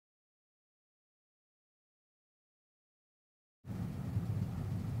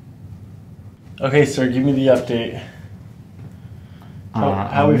Okay, sir, give me the update.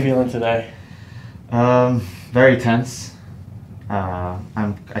 How are we feeling today? Very tense.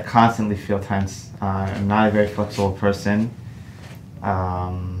 I constantly feel tense. I'm not a very flexible person.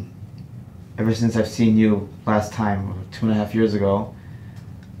 Ever since I've seen you last time, 2.5 years ago,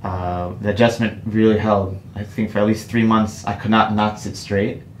 the adjustment really held. I think for at least 3 months, I could not sit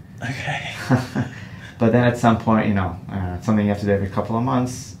straight. Okay. But then at some point, it's something you have to do every couple of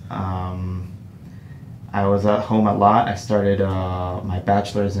months. I was at home a lot. I started my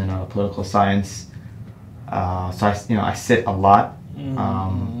bachelor's in political science. So I sit a lot.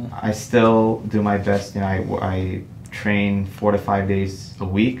 I still do my best. I train 4 to 5 days a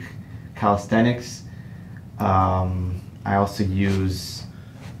week, calisthenics. I also use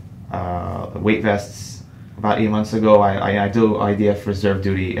weight vests. About 8 months ago, I do IDF reserve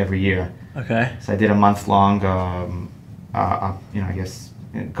duty every year. Okay. So I did a month-long, I guess,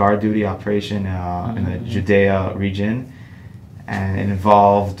 guard duty operation in the Judea region, and it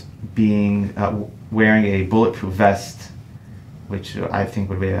involved wearing a bulletproof vest, which I think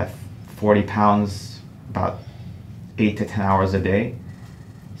would weigh 40 pounds, about 8 to 10 hours a day.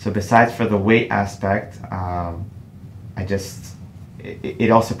 So besides for the weight aspect,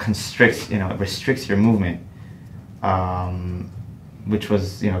 it also constricts, it restricts your movement, which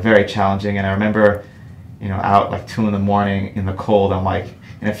was, very challenging. And I remember, out like 2 in the morning in the cold, I'm like,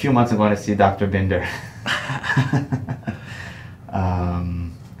 in a few months I'm going to see Dr. Binder.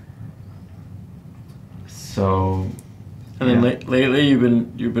 So. And then lately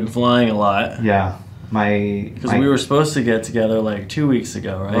you've been flying a lot. Yeah, because we were supposed to get together like 2 weeks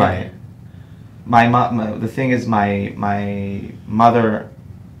ago, right? Right. The thing is, my mother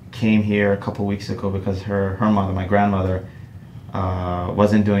came here a couple weeks ago because her mother, my grandmother,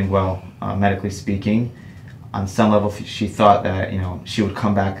 wasn't doing well, medically speaking. On some level, she thought that she would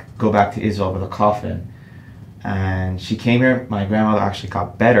go back to Israel with a coffin, and she came here. My grandmother actually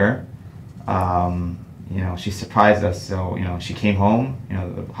got better. She surprised us. So she came home.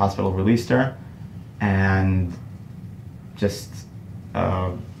 The hospital released her, and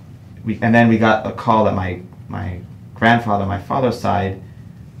then we got a call that my grandfather, my father's side,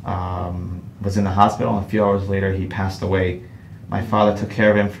 was in the hospital, and a few hours later he passed away. My father took care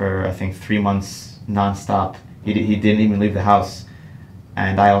of him for, I think, 3 months non-stop. He didn't even leave the house,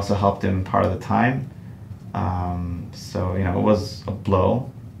 and I also helped him part of the time. So it was a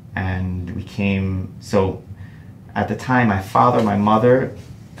blow, and so at the time my father, my mother,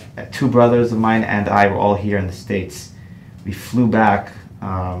 2 brothers of mine, and I were all here in the States. We flew back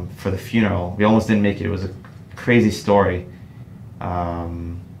for the funeral. We almost didn't make it. It was a crazy story,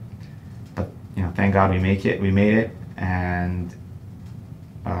 but thank God we made it. And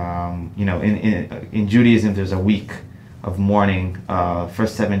in Judaism, there's a week of mourning.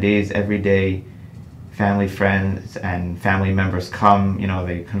 First 7 days, every day, family, friends, and family members come.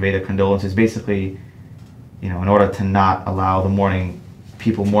 They convey their condolences. Basically, in order to not allow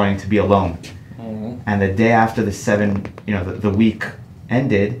people mourning to be alone. And the day after the week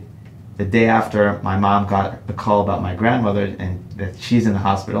ended, the day after, my mom got the call about my grandmother and that she's in the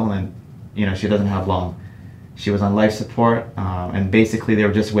hospital, and she doesn't have long. She was on life support, and basically they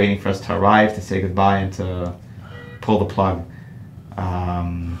were just waiting for us to arrive to say goodbye and to pull the plug.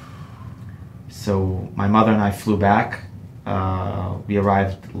 So my mother and I flew back. We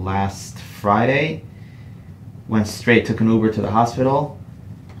arrived last Friday, went straight, took an Uber to the hospital,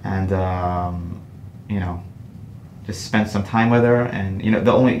 and just spent some time with her. And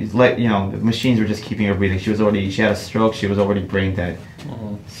the machines were just keeping her breathing. She had a stroke. She was already brain dead.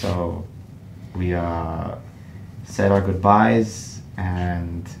 So we said our goodbyes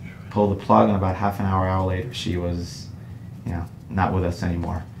and pulled the plug, and about half an hour later she was not with us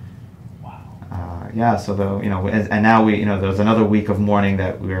anymore. Wow. So and now there's another week of mourning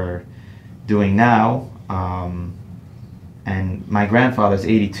that we're doing now. And my grandfather's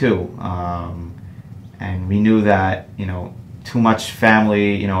 82, and we knew that too much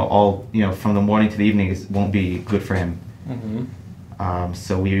family, all from the morning to the evening won't be good for him.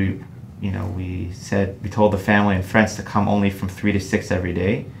 So we told the family and friends to come only from 3 to 6 every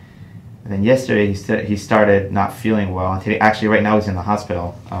day. And then yesterday he started not feeling well. And today, actually, right now he's in the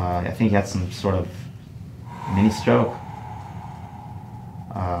hospital. I think he had some sort of mini stroke.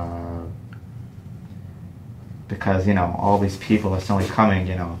 Because all these people are suddenly coming,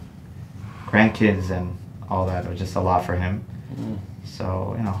 grandkids and all that are just a lot for him.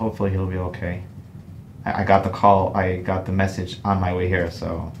 So hopefully he'll be okay. I got the call, I got the message on my way here,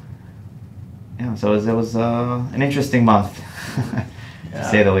 so so it was an interesting month, to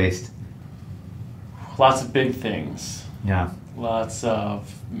say the least. Lots of big things. Yeah. lots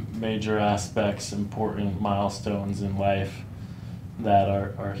of major aspects, important milestones in life that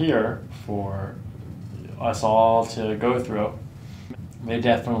are here for us all to go through. They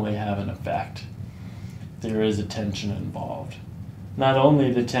definitely have an effect. There is a tension involved. Not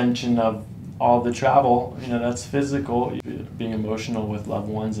only the tension of all the travel, that's physical, being emotional with loved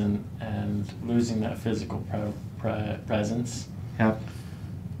ones and losing that physical presence. Yep.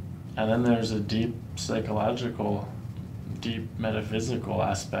 And then there's a deep psychological, deep metaphysical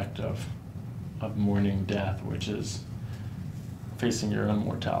aspect of mourning death, which is facing your own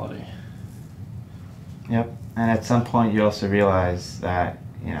mortality. Yep. And at some point you also realize that,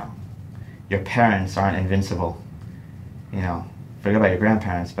 your parents aren't invincible. Forget about your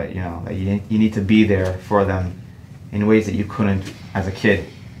grandparents, but that you need to be there for them in ways that you couldn't as a kid.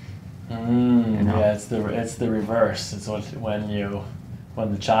 Yeah, it's the reverse. It's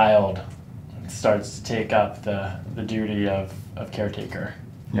when the child starts to take up the duty of caretaker.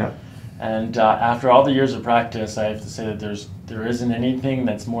 Yep. And after all the years of practice, I have to say that there isn't anything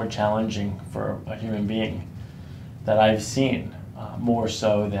that's more challenging for a human being that I've seen, more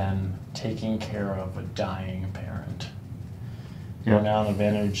so than taking care of a dying parent. The amount of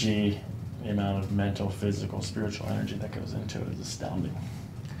energy, the amount of mental, physical, spiritual energy that goes into it is astounding.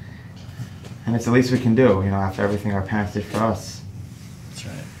 And it's the least we can do, after everything our parents did for us. That's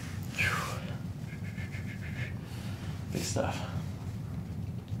right. Big stuff.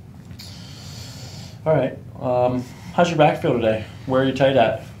 All right. How's your back feel today? Where are you tight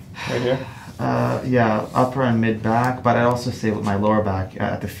at? Right here? Yeah, upper and mid back, but I'd also say with my lower back.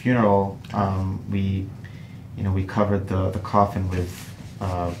 At the funeral, we covered the coffin with,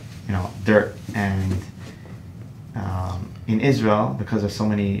 dirt, and in Israel, because there's so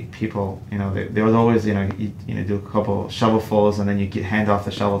many people, there was always, you do a couple shovelfuls and then you hand off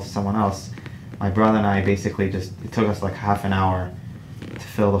the shovel to someone else. My brother and I basically it took us like half an hour to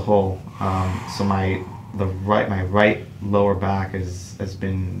fill the hole. So my right lower back has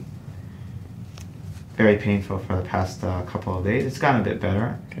been very painful for the past couple of days. It's gotten a bit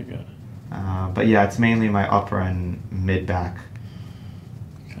better. Okay, good. But yeah, it's mainly my upper and mid back.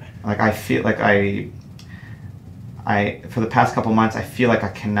 Okay. Like I feel like for the past couple months, I feel like I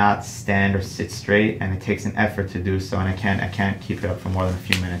cannot stand or sit straight, and it takes an effort to do so, and I can't keep it up for more than a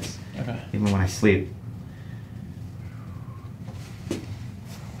few minutes, even when I sleep. All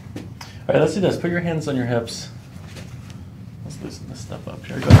right, let's do this. Put your hands on your hips. Let's loosen this stuff up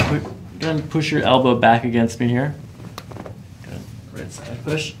here. Go ahead and push your elbow back against me here. Good. Right side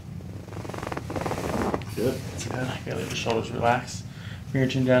push. Good. That's good. You gotta let the shoulders relax. Bring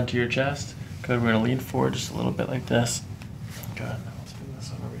your chin down to your chest. Good. We're gonna lean forward just a little bit like this. Good. Let's bring this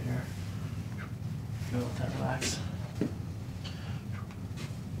one over here. Good. Let that relax.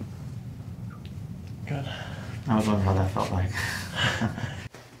 Good. I was wondering how that felt like.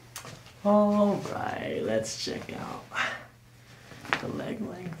 All right. Let's check out the leg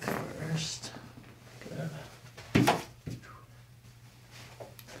length first. Good.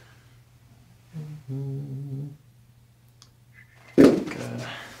 Good.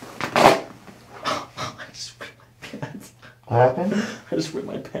 I just ripped my pants. What happened? I just ripped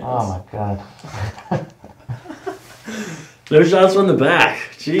my pants. Oh my god. No shots from the back.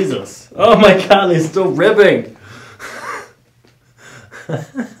 Jesus. Oh my god, they're still ripping. Oh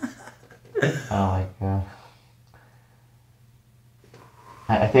my god.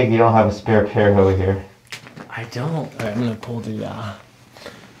 I think you don't have a spare pair over here. I don't. All right, I'm gonna pull the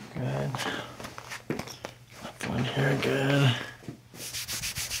good. Left one here, good.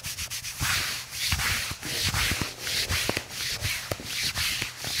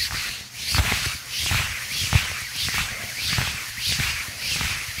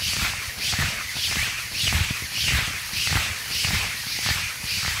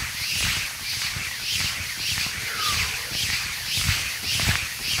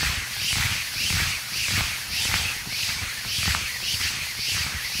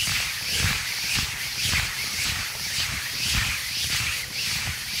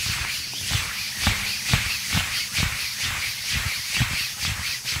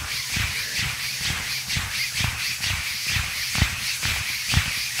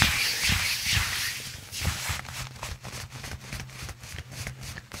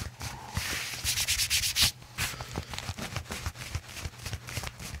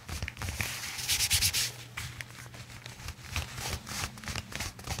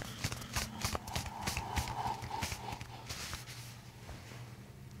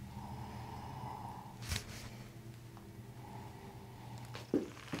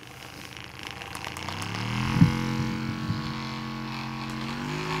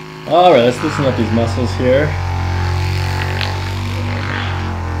 All right, let's loosen up these muscles here.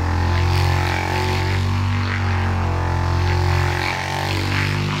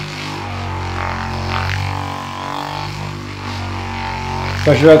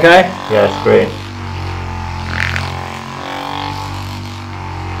 Pressure okay? Yeah, it's great.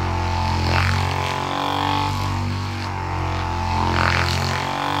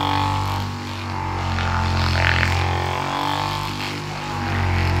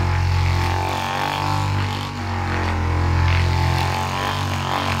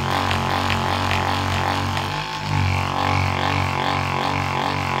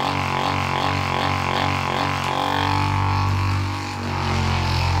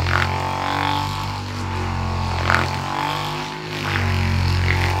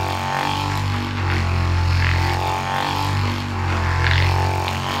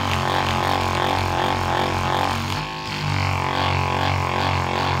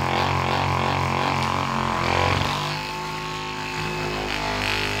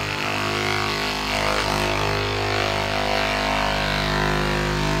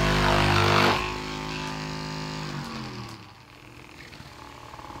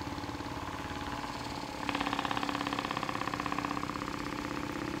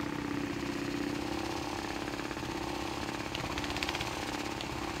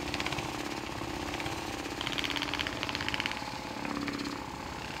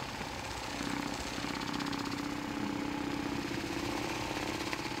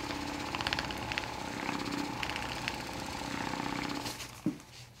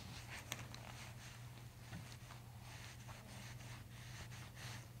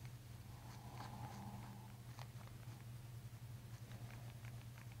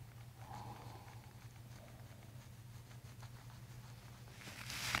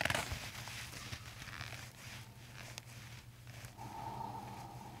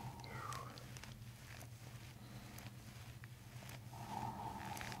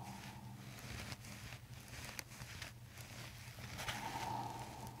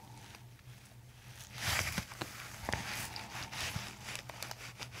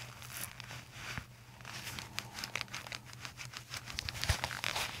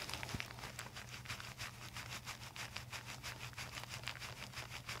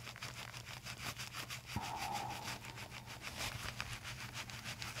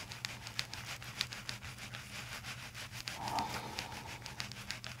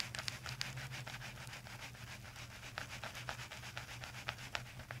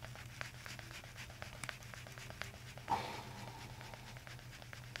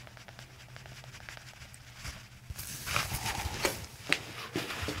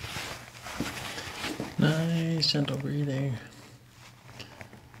 Nice, gentle breathing.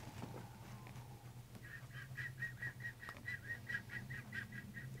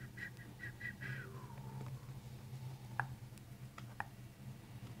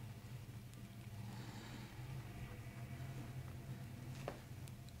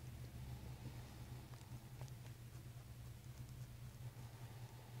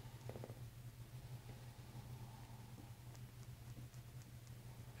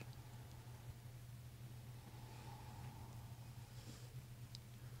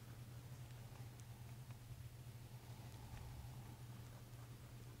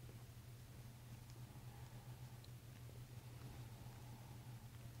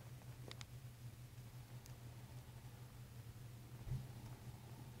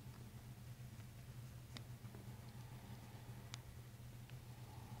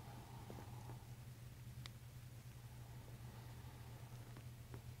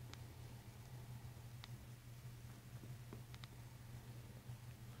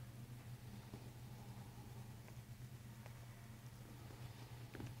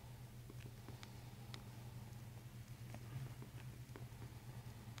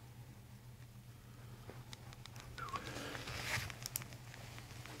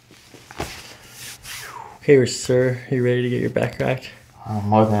 Okay, sir, you ready to get your back cracked?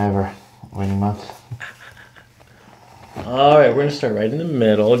 More than ever. Waiting month. All right, we're gonna start right in the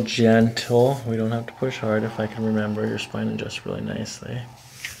middle, gentle. We don't have to push hard. If I can remember, your spine adjusts really nicely.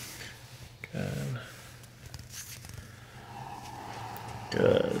 Good.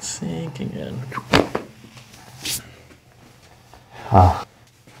 Good. Sinking in. Ah.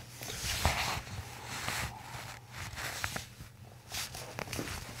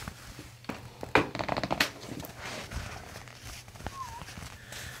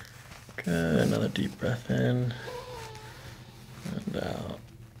 Good. Another deep breath in and out.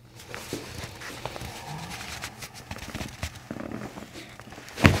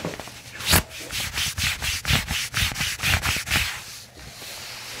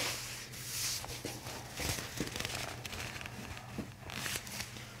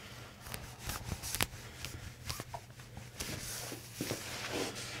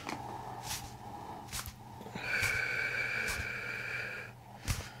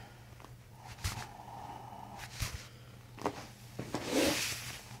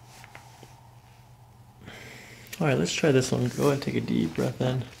 All right, let's try this one. Go ahead and take a deep breath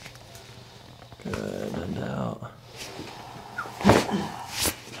in. Good, and out.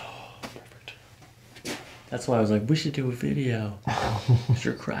 Perfect. That's why I was like, we should do a video.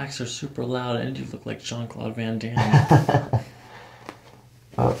 Your cracks are super loud and you look like Jean-Claude Van Damme.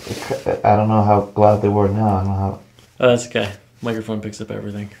 Oh, I don't know how loud they were now. I don't know how. Oh, that's okay. Microphone picks up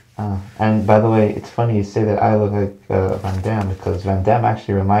everything. And by the way, it's funny you say that I look like Van Damme, because Van Damme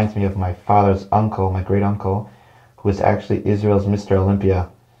actually reminds me of my father's uncle, my great uncle, who was actually Israel's Mr. Olympia.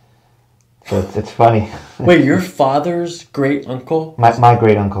 So it's funny. Wait, your father's great uncle? My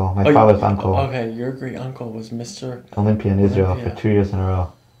great uncle, my father's uncle. Okay, your great uncle was Mr. Olympia in Israel for 2 years in a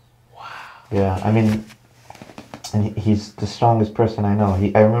row. Wow. Yeah, I mean, and he's the strongest person I know.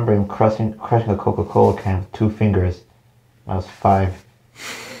 I remember him crushing a Coca-Cola can with 2 fingers when I was 5.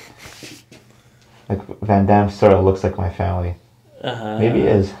 Like, Van Damme sort of looks like my family. Maybe he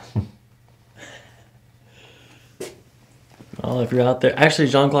is. Well, if you're out there... Actually,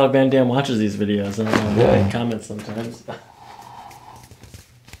 Jean-Claude Van Damme watches these videos. I don't know. Really? He comments sometimes. All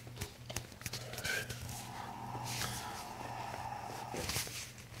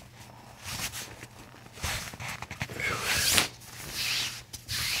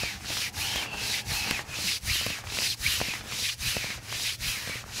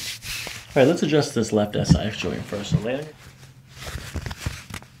right, let's adjust this left SIF joint first. So land.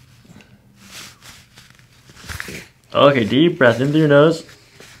 Okay, deep breath in through your nose.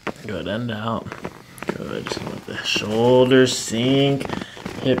 Good, and out. Good, just let the shoulders sink,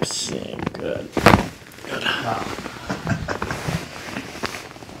 hips sink. Good. Good.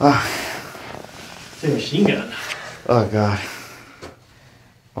 It's a machine gun. Oh, God.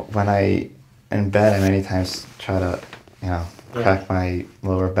 When in bed, I many times try to, crack my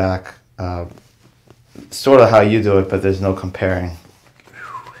lower back. Sort of how you do it, but there's no comparing.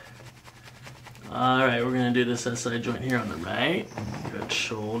 All right, we're gonna do this SI joint here on the right. Good,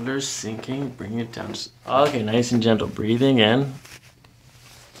 shoulders sinking, bring it down. Okay, nice and gentle. Breathing in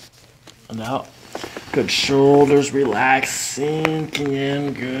and out. Good, shoulders relax, sinking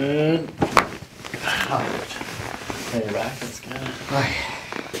in. Good. Okay, your back, that's good.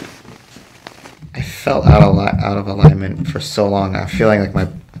 I felt out of alignment for so long. I'm feeling like my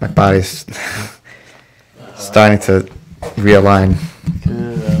body's starting to realign.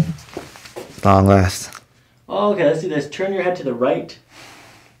 Good. Long last. Okay, let's do this. Turn your head to the right.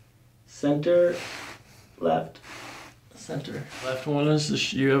 Center, left, center. Left one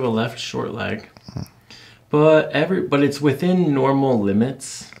is you have a left short leg, but it's within normal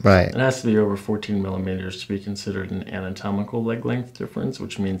limits. Right. It has to be over 14 millimeters to be considered an anatomical leg length difference,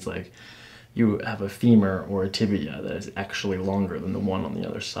 which means like you have a femur or a tibia that is actually longer than the one on the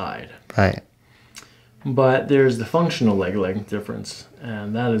other side. Right. But there's the functional leg length difference,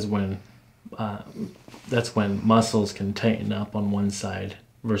 and that is when that's when muscles can tighten up on one side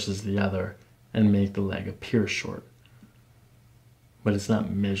versus the other and make the leg appear short. But it's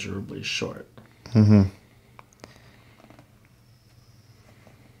not measurably short. Mm-hmm.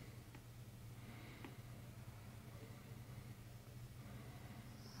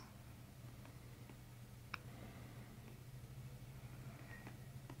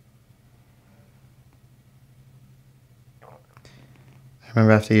 I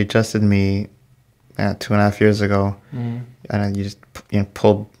remember after you adjusted me 2.5 years ago, and you just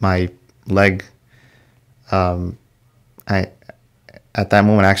pulled my leg. At that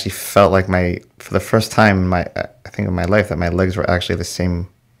moment, I actually felt like for the first time I think in my life, that my legs were actually the same,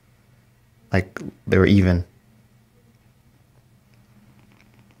 like they were even.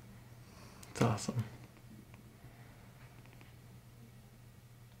 It's awesome.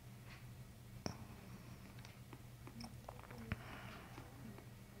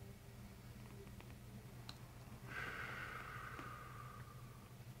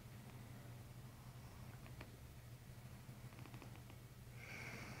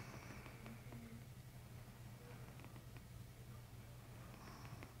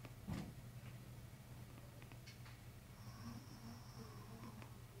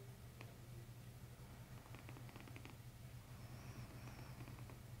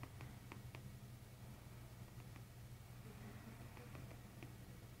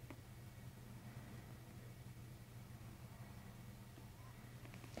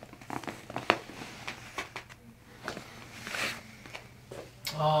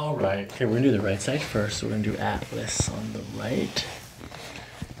 All right. Okay, we're going to do the right side first. So we're going to do Atlas on the right.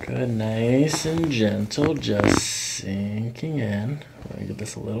 Good, nice and gentle, just sinking in. We're going to give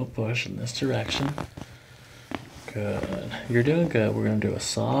this a little push in this direction. Good. You're doing good. We're going to do a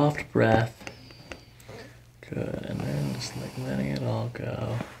soft breath. Good, and then just like letting it all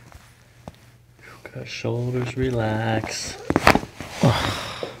go. Good. Shoulders relax.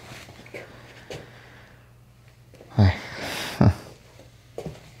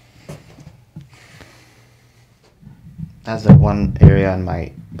 That's the one area in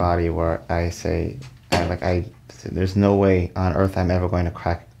my body where I say, there's no way on earth I'm ever going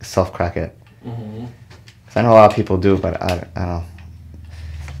to self-crack it. Mm-hmm. 'Cause I know a lot of people do, but I don't.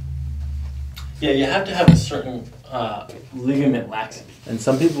 Yeah, you have to have a certain ligament laxity. And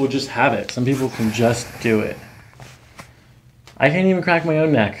some people just have it. Some people can just do it. I can't even crack my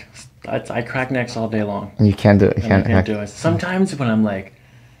own neck. I crack necks all day long. You can't do it. You can't do it. Sometimes when I'm like,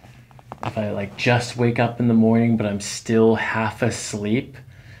 if I like just wake up in the morning but I'm still half asleep,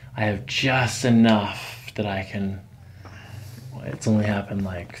 I have just enough that I can. It's only happened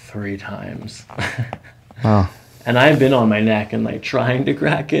like 3 times. Oh. And I've been on my neck and like trying to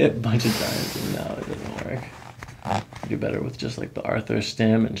crack it a bunch of times, and no, it doesn't work. You do better with just like the arthro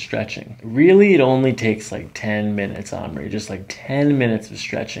stim and stretching. Really, it only takes like 10 minutes, Omri. Just like 10 minutes of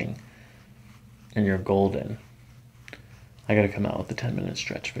stretching, and you're golden. I gotta come out with the 10-minute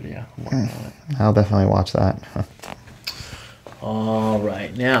stretch video. I'm working on it. I'll definitely watch that. All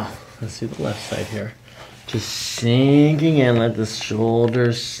right, now let's do the left side here. Just sinking in, let the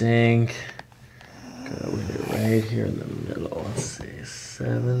shoulders sink. Good, we're right here in the middle. Let's see,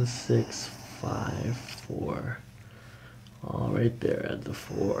 7, 6, 5, 4. All right there at the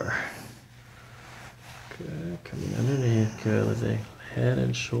 4. Good, coming underneath. Good, let the head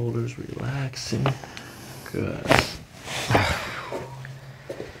and shoulders relaxing. Good.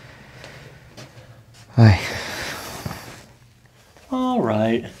 Hi. All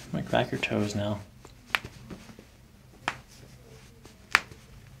right, might crack your toes now.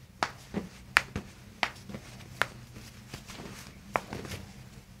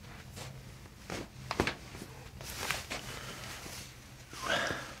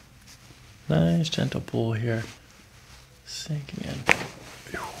 Nice gentle pull here. Sinking in.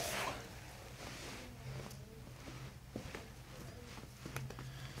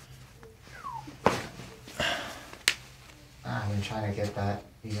 I've been trying to get that.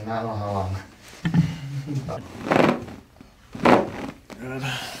 You do not know how long. Good.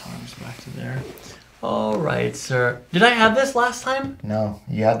 Arms back to there. All right, sir. Did I have this last time? No,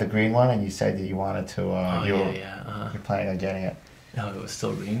 you had the green one, and you said that you wanted to. You're planning on getting it. Oh, it was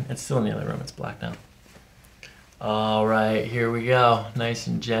still green. It's still in the other room. It's black now. All right, here we go. Nice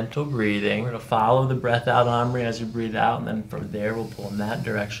and gentle breathing. We're gonna follow the breath out, Omri, as you breathe out, and then from there we'll pull in that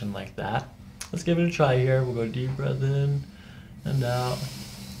direction like that. Let's give it a try here. We'll go deep breath in and out.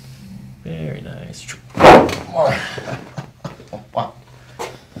 Very nice.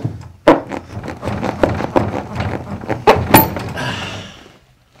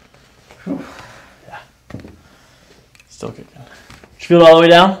 Yeah. Still kicking. Did you feel it all the way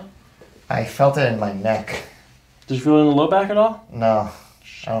down? I felt it in my neck. Did you feel it in the low back at all? No,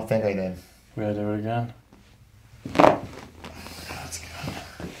 I don't think I did. We gotta do it again. That's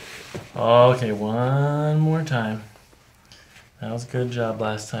good. Okay, one more time. That was a good job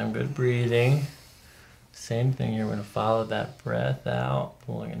last time. Good breathing. Same thing here. We're gonna follow that breath out,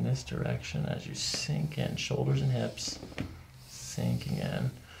 pulling in this direction as you sink in, shoulders and hips, sinking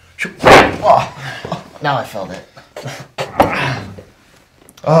in. Oh, now I felt it.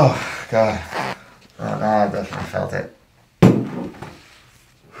 Oh, God. Oh, now I definitely felt it.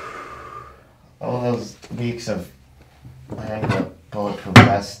 All those weeks of wearing the bulletproof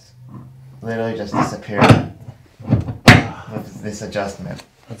vest literally just disappeared with this adjustment.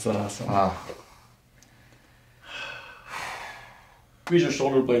 That's awesome. Wow. Squeeze your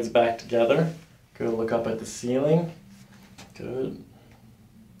shoulder blades back together. Good. Look up at the ceiling. Good.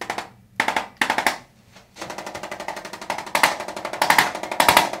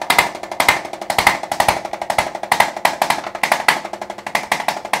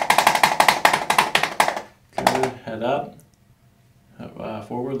 Good. Head up.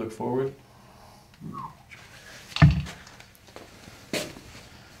 Forward. Look forward.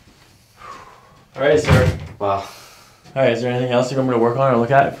 All right, sir. Wow. All right. Is there anything else you want me to work on or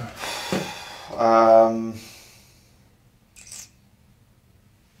look at?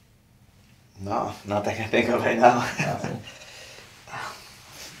 No, not that I can think of right now. Awesome.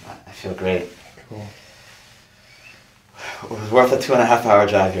 I feel great. Cool. It was worth a 2.5-hour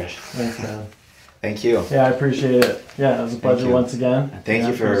drive here. Thanks, man. Thank you. Yeah, I appreciate it. Yeah, it was a pleasure you. once again. Thank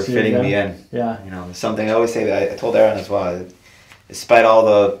you for we'll see you fitting again. me in. Yeah. You know, it's something I always say that I told Aaron as well. Despite all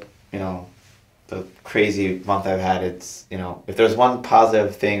the, the crazy month I've had, it's, if there's one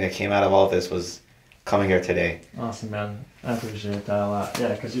positive thing that came out of all of this was coming here today. Awesome, man. I appreciate that a lot.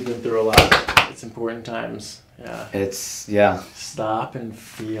 Yeah, because you've been through a lot. It's important times. Yeah. It's, yeah. Stop and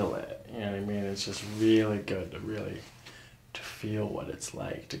feel it. You know what I mean? It's just really good to feel what it's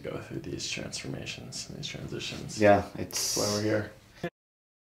like to go through these transformations and these transitions. Yeah, That's why we're here. I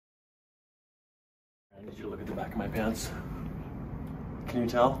need you to look at the back of my pants. Can you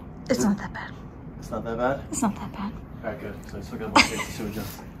tell? It's not that bad. It's not that bad? It's not that bad. Alright, good. So let's look at my face to see what you.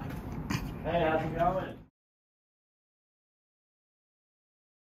 Hey, how's it going?